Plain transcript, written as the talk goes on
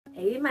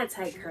Hey my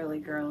tight curly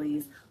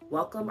girlies,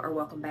 welcome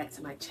back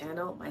to my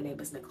channel. My name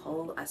is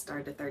Nicole. I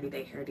started a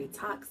 30-day hair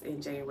detox in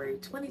January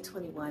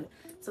 2021.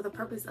 So the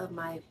purpose of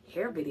my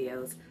hair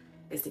videos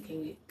is to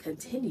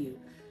continue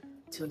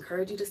to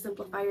encourage you to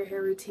simplify your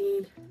hair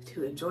routine,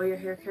 to enjoy your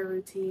hair care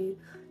routine,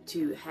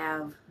 to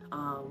have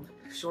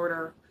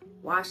shorter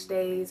wash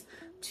days,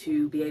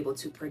 to be able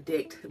to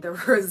predict the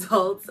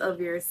results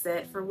of your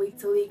set from week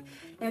to week,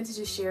 and to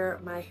just share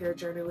my hair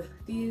journey with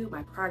you,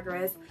 my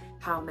progress,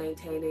 how I'm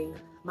maintaining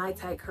my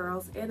tight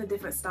curls, and the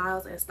different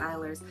styles and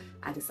stylers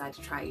I decide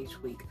to try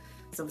each week.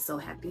 So I'm so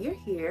happy you're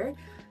here.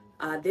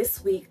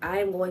 This week I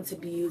am going to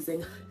be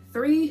using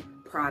 3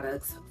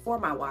 products for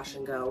my wash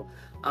and go.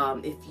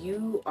 If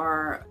you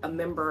are a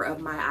member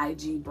of my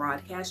IG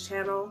broadcast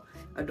channel,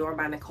 Adorned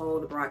by Nicole,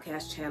 the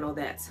broadcast channel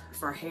that's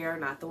for hair,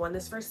 not the one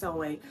that's for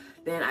sewing,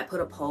 then I put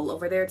a poll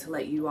over there to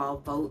let you all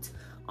vote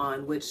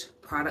on which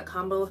product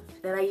combo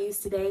that I use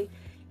today,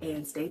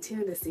 and stay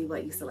tuned to see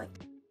what you select.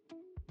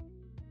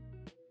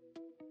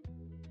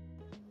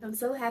 I'm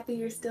so happy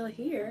you're still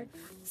here.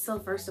 So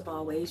first of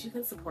all, ways you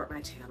can support my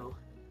channel.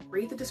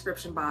 Read the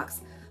description box,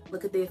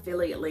 look at the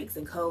affiliate links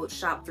and codes,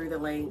 shop through the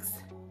links,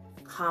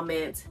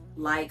 comment,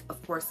 like,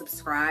 of course,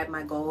 subscribe.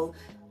 My goal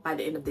by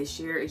the end of this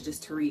year is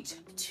just to reach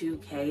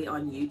 2K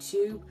on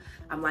YouTube.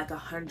 I'm like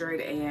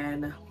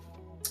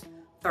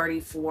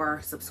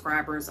 134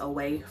 subscribers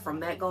away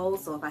from that goal.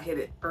 So if I hit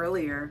it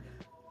earlier,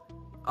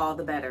 all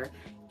the better.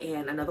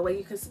 And another way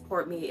you can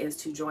support me is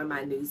to join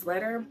my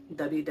newsletter,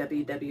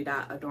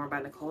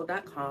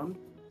 www.adornedbynicole.com.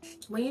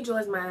 When you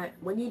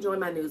join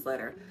my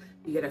newsletter,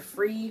 you get a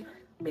free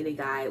mini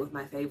guide with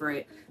my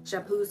favorite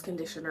shampoos,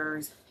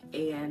 conditioners,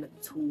 and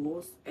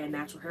tools and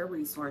natural hair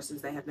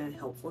resources that have been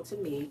helpful to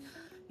me.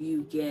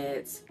 You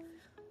get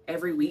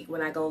every week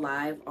when I go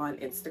live on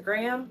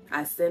Instagram,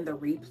 I send the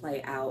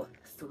replay out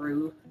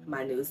through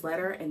my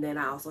newsletter, and then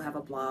I also have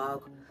a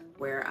blog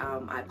where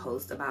I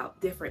post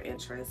about different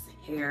interests: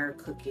 hair,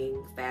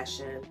 cooking,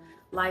 fashion,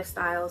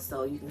 lifestyle.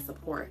 So you can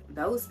support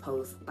those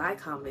posts by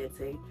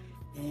commenting.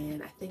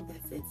 And I think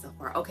that's it so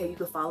far. Okay, you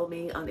can follow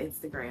me on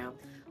Instagram.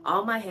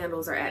 All my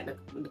handles are at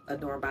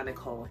Adorned by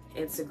Nicole.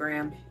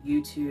 Instagram,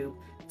 YouTube,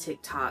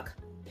 TikTok,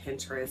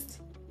 Pinterest,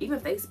 even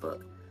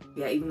Facebook.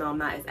 Yeah, even though I'm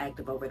not as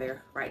active over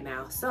there right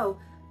now. So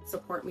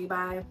support me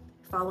by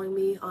following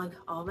me on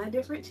all my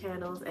different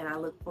channels, and I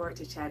look forward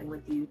to chatting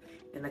with you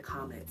in the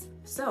comments.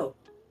 So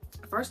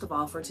first of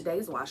all, for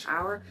today's wash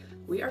hour,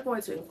 we are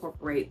going to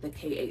incorporate the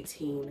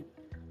K18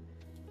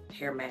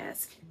 hair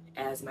mask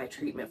as my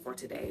treatment for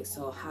today.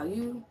 So how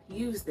you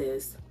use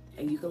this,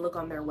 and you can look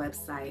on their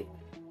website,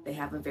 they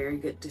have a very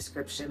good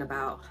description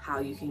about how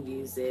you can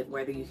use it,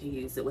 whether you can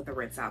use it with a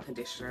rinse out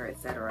conditioner,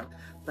 etc.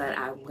 But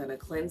I'm gonna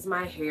cleanse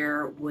my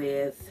hair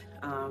with,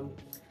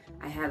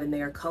 I have in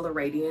there Color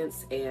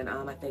Radiance, and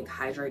I think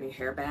Hydrating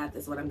Hair Bath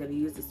is what I'm gonna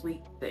use this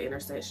week, the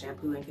Innersense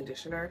shampoo and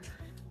conditioner.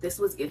 This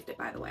was gifted,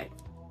 by the way.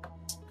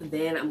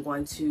 Then I'm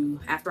going to,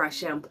 after I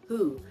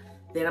shampoo,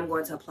 then I'm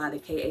going to apply the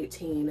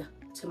K18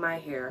 to my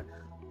hair,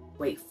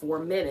 wait 4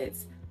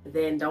 minutes,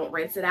 then don't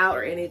rinse it out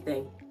or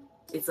anything.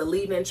 It's a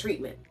leave-in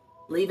treatment.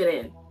 Leave it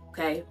in,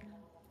 okay?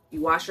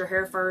 You wash your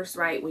hair first,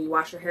 right? When you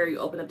wash your hair, you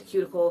open up the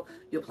cuticle,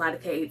 you apply the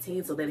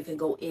K18 so that it can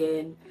go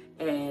in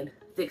and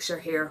fix your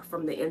hair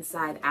from the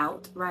inside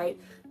out, right?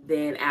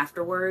 Then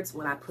afterwards,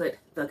 when I put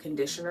the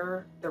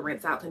conditioner, the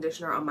rinse out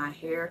conditioner on my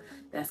hair,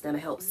 that's gonna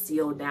help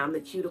seal down the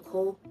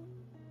cuticle.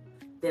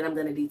 Then I'm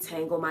gonna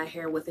detangle my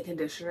hair with the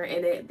conditioner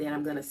in it. Then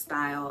I'm gonna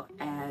style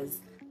as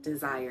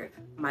desired.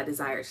 My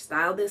desired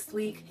style this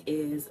week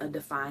is a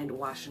defined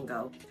wash and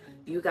go.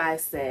 You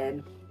guys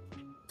said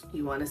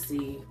you want to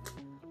see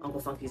Uncle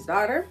Funky's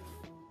daughter.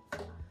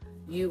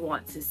 You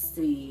want to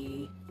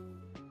see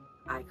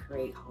I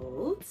create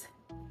holds.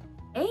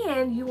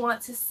 And you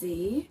want to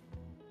see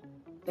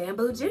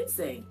bamboo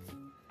ginseng.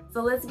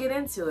 So let's get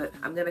into it.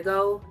 I'm gonna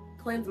go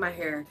cleanse my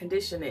hair,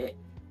 condition it,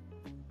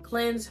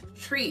 cleanse,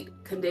 treat,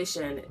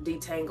 condition,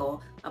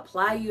 detangle,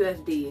 apply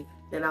UFD,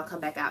 then I'll come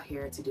back out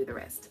here to do the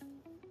rest.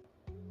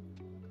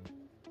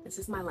 This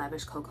is my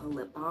Lavish Cocoa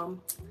Lip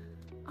Balm.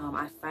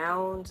 I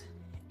found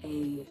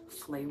a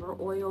flavor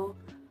oil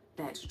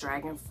that's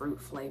dragon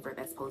fruit flavor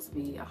that's supposed to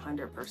be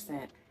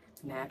 100%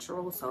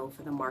 natural. So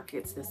for the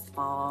markets this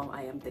fall,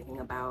 I am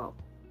thinking about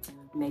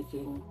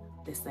making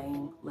the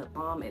same lip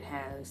balm. It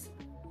has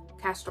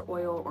castor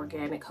oil,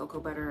 organic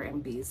cocoa butter,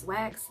 and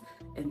beeswax,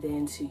 and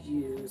then to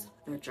use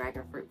the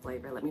dragon fruit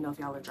flavor. Let me know if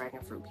y'all are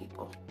dragon fruit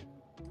people.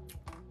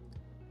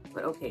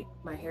 But okay,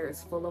 my hair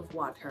is full of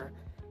water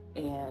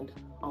and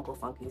Uncle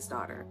Funky's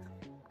daughter.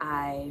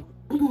 I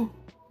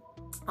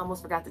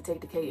almost forgot to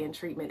take the KN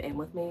treatment in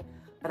with me,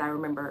 but I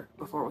remember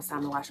before it was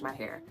time to wash my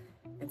hair.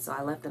 And so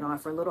I left it on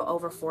for a little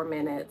over 4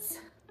 minutes.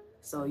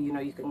 So, you know,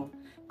 you can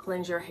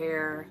cleanse your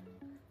hair,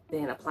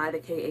 then apply the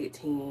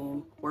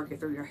K18, work it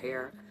through your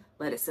hair,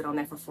 let it sit on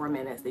there for 4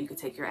 minutes. Then you can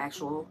take your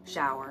actual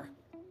shower,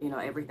 you know,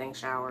 everything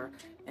shower,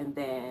 and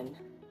then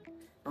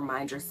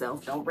remind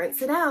yourself, don't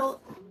rinse it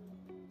out,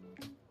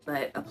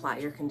 but apply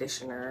your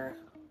conditioner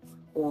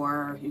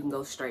or you can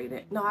go straight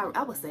in. No,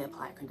 I would say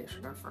apply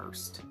conditioner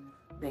first,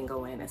 then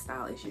go in and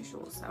style as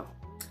usual. So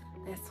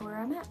that's where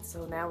I'm at.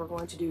 So now we're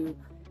going to do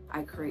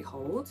I Create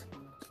Hold.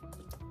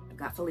 I've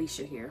got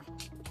Felicia here.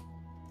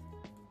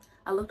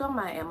 I looked on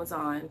my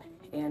Amazon,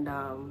 and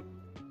I'll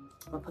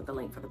put the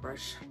link for the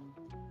brush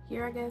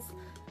here, I guess.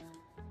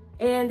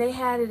 And they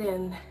had it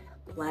in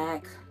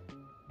black,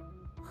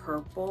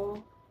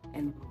 purple,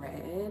 and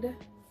red,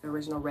 the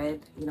original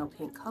red, you know,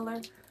 pink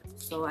color.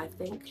 So I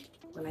think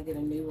when I get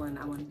a new one,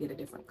 I want to get a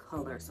different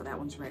color. So that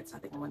one's red, so I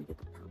think I want to get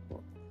the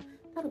purple.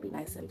 That'll be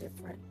nice and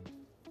different.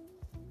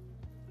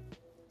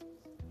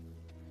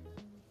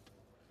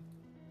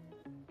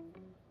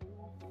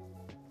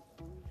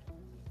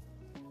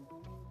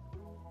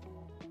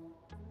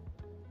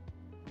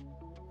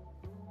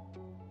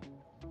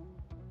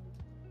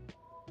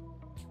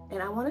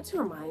 And I wanted to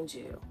remind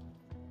you,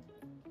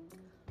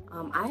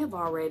 I have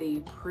already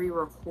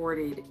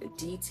pre-recorded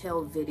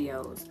detailed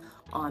videos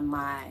on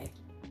my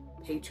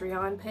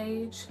Patreon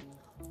page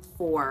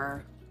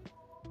for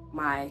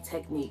my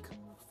technique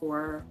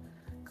for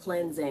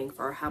cleansing,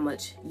 for how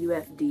much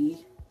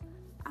UFD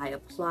I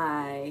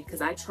apply,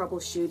 because I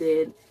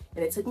troubleshooted,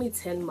 and it took me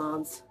 10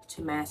 months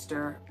to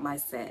master my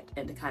set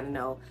and to kind of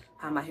know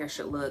how my hair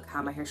should look,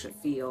 how my hair should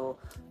feel,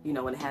 you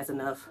know, when it has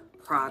enough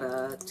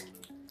product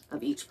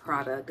of each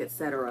product,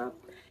 etc.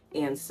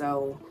 And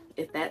so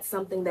if that's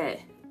something that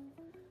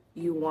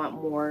you want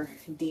more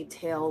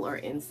detail or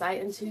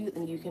insight into,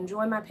 then you can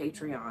join my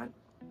Patreon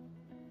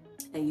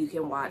and you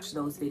can watch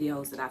those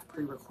videos that I've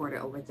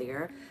pre-recorded over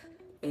there.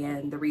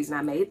 And the reason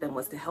I made them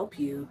was to help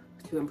you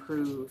to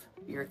improve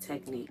your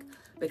technique,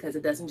 because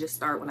it doesn't just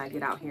start when I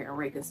get out here and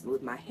rake and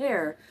smooth my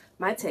hair.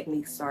 My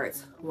technique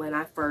starts when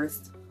I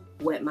first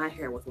wet my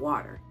hair with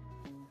water.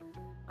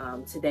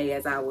 Today,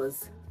 as I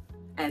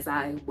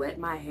wet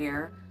my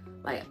hair,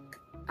 like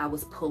I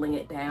was pulling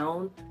it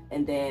down,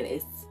 and then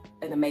it's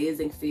an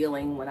amazing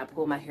feeling when I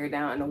pull my hair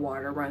down and the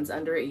water runs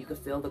under it. You can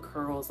feel the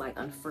curls like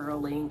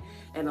unfurling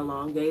and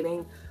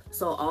elongating.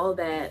 So all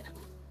that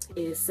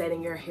is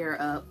setting your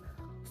hair up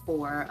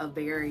for a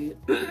very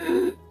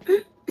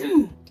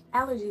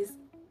allergies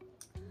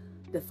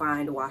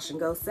defined wash and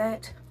go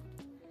set.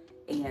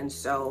 And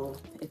so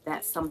if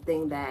that's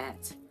something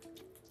that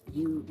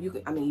you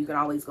can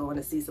always go in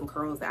and see some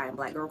curls that I Am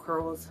Black Girl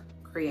Curls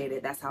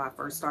created. That's how I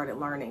first started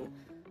learning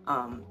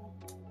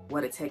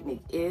what a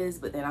technique is,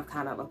 but then I've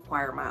kind of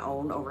acquired my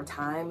own over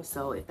time.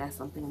 So if that's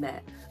something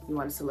that you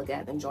want us to look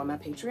at, then join my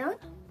Patreon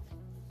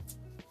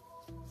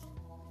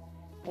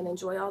and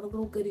enjoy all the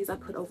little goodies I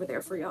put over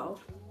there for y'all.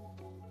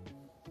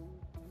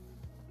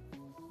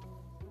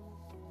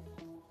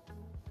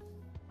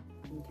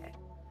 Okay,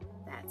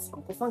 that's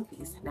Uncle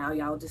Funky's. Now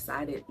y'all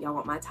decided y'all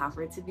want my top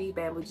red to be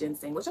bamboo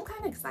ginseng, which I'm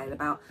kind of excited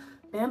about.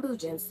 Bamboo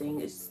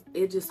ginseng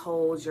it just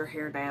holds your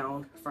hair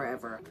down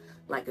forever.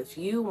 Like if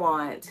you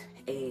want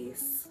a,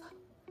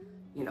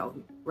 you know,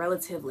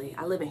 relatively,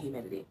 I live in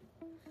humidity,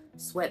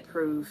 sweat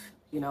proof,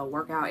 you know,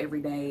 work out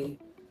every day,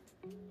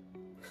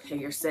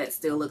 and your set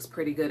still looks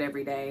pretty good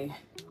every day.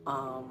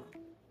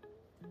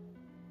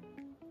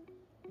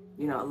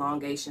 You know,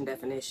 elongation,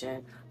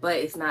 definition, but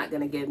it's not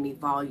gonna give me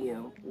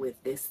volume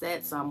with this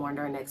set. So I'm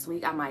wondering next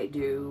week I might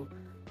do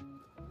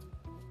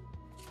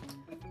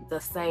the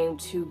same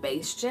 2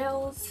 base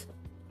gels,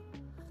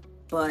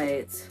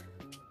 but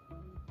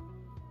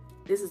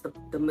this is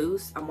the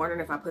mousse. I'm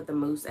wondering if I put the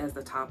mousse as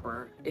the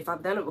topper. If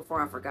I've done it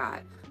before, I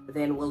forgot. But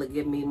then will it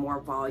give me more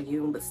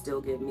volume but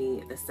still give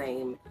me the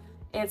same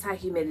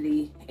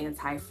anti-humidity,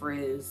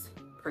 anti-frizz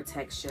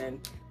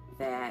protection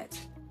that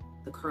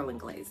the curling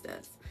glaze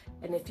does?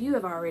 And if you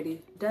have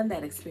already done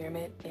that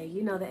experiment and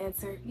you know the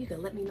answer, you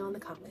can let me know in the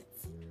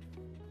comments.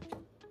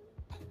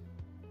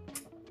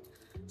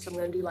 So I'm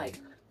gonna do like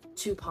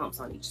 2 pumps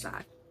on each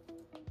side.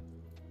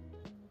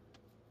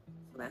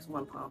 So that's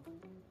 1 pump.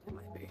 It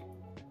might be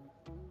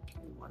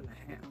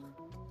 1.5.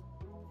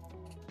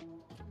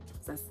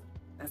 So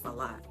that's a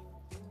lot.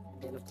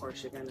 And then of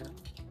course you're gonna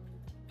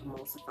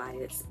emulsify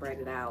it, spread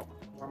it out,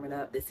 warm it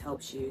up. This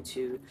helps you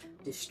to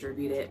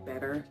distribute it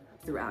better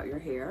throughout your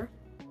hair.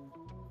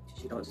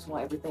 You don't just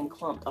want everything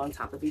clumped on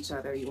top of each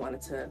other. You want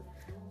it to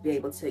be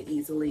able to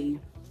easily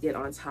get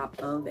on top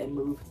of and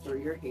move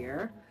through your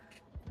hair.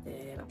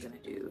 Then I'm gonna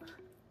do,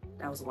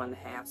 that was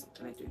 1.5, so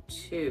I'm gonna do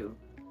 2.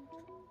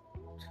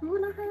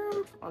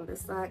 2.5 on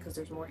this side because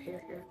there's more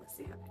hair here. Let's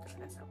see how that goes.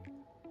 That's how,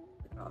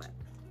 look at all that.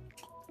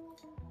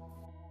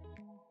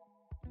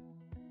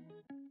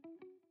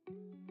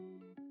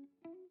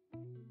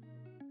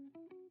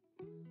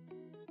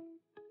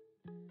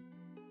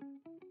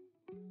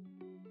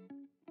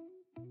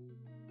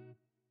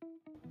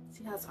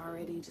 See how it's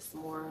already just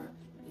more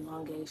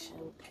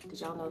elongation? Did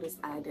y'all notice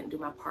I didn't do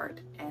my part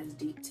as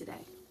deep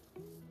today?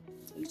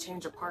 You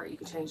change your part, you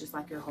can change just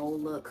like your whole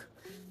look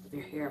of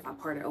your hair. If I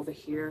part it over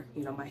here,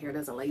 you know, my hair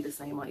doesn't lay the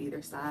same on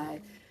either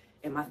side.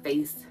 And my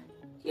face,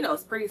 you know,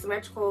 it's pretty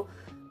symmetrical,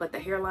 but the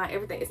hairline,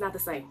 everything, it's not the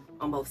same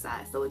on both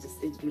sides. So it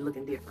be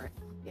looking different.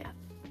 Yeah.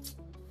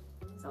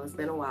 So it's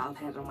been a while. I've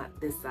had it on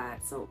this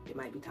side, so it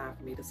might be time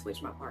for me to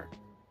switch my part.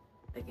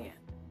 again.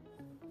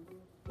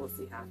 We'll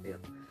see how I feel.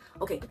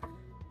 Okay,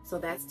 so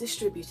that's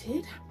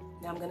distributed.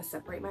 Now I'm going to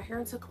separate my hair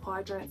into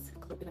quadrants,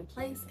 clip it in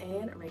place,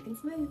 and rake and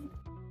smooth.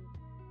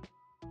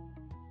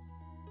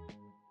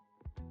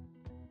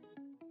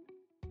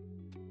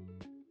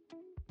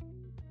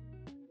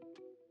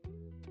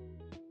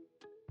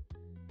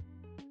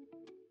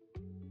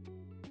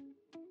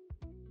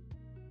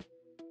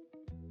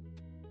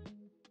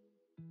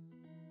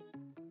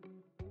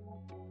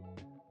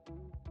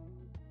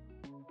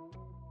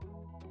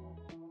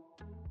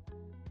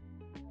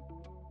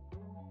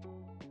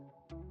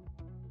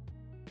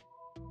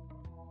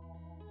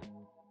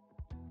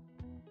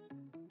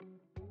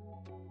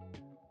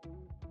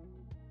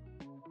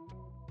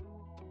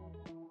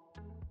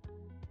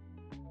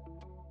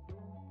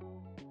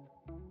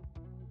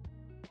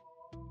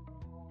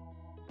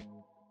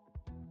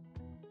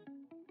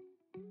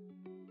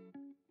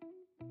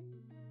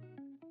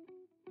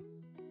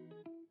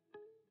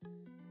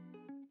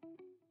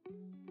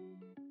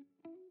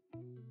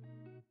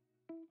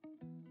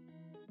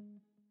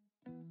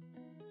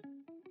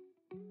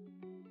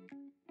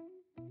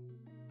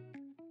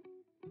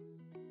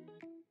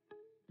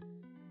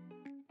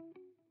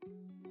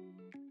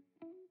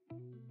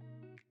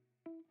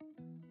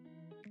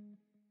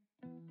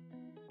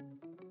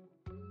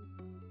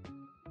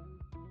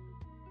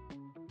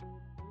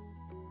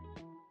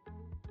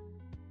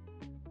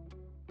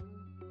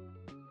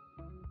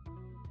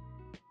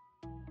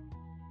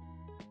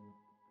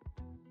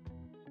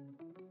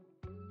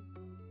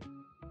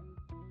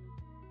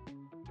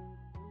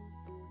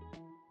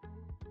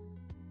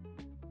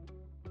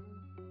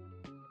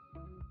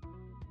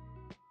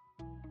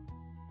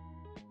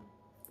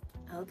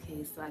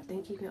 Okay, so I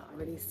think you can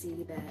already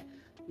see that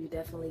you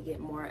definitely get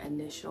more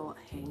initial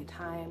hang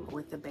time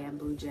with the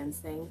bamboo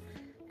ginseng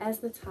as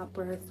the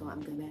topper. So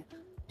I'm gonna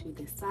do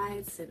this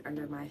side, sit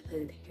under my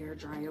hood hair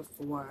dryer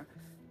for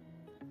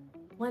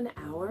 1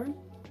 hour,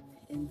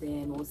 and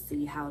then we'll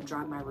see how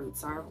dry my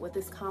roots are with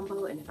this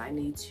combo. And if I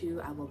need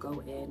to, I will go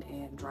in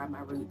and dry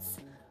my roots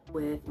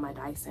with my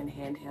Dyson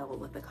handheld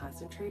with the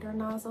concentrator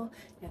nozzle,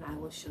 and I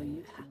will show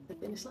you the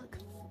finished look.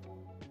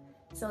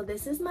 So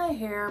this is my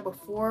hair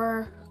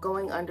before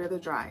going under the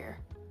dryer.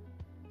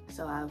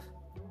 So I've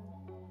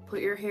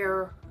put your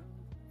hair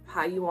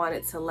how you want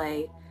it to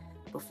lay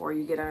before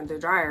you get under the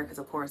dryer, because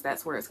of course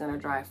that's where it's going to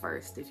dry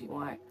first. If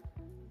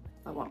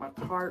I want my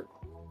part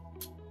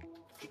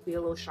to be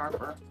a little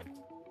sharper.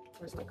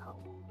 Where's my comb?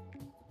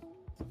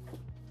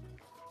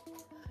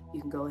 You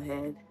can go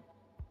ahead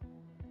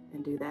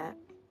and do that.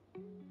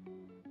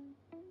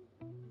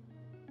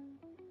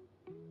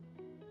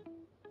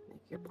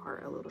 Make your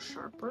part a little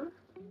sharper.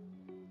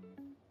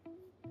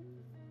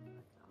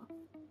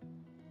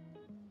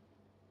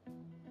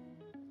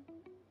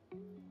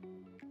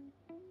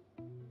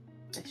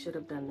 I should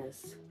have done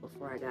this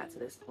before I got to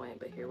this point,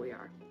 but here we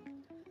are.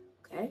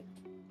 Okay,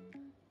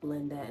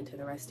 blend that into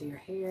the rest of your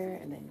hair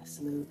and then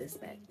smooth this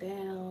back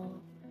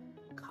down.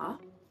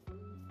 Cop.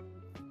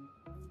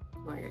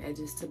 You want your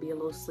edges to be a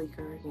little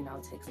sleeker, you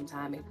know, take some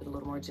time and put a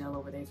little more gel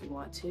over there if you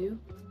want to.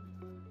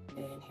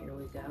 And here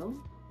we go.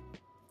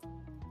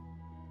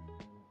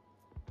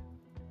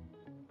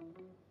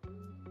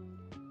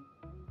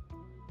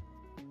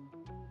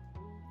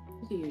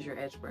 You can use your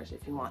edge brush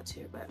if you want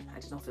to, but I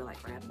just don't feel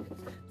like grabbing it.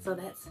 So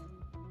that's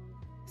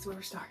where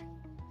we're starting.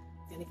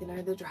 Gonna get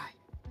under the dryer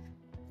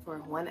for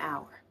 1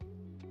 hour.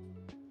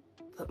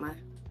 Put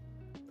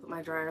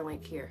my dryer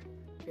link here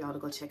for y'all to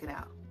go check it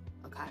out.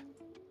 Okay.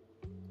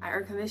 I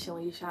earn commission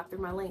when you shop through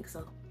my link,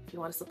 so if you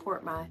want to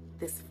support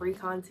this free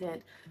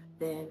content,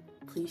 then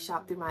please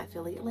shop through my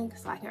affiliate link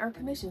so I can earn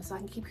commission, so I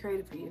can keep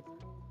creating for you.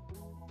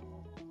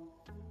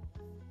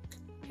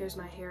 Here's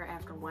my hair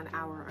after 1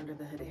 hour under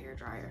the hooded hair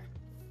dryer.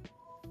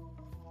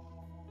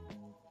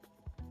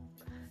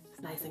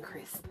 It's nice and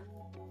crisp.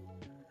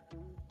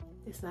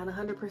 It's not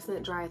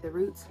 100% dry at the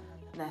roots,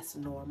 that's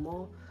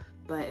normal,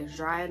 but it's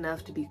dry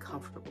enough to be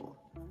comfortable,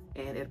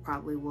 and it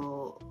probably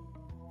will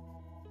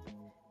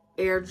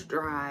air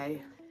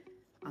dry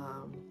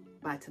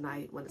by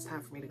tonight when it's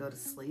time for me to go to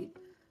sleep.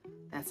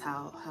 That's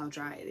how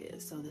dry it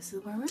is. So this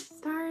is where we're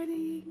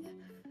starting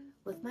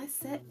with my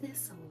set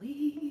this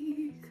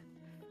week,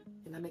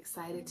 and I'm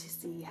excited to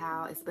see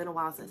how it's been a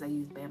while since I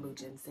used bamboo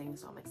ginseng,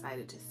 so I'm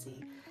excited to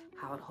see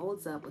how it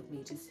holds up with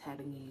me just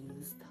having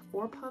used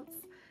 4 pumps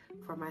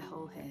for my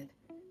whole head.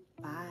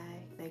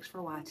 Bye. Thanks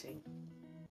for watching.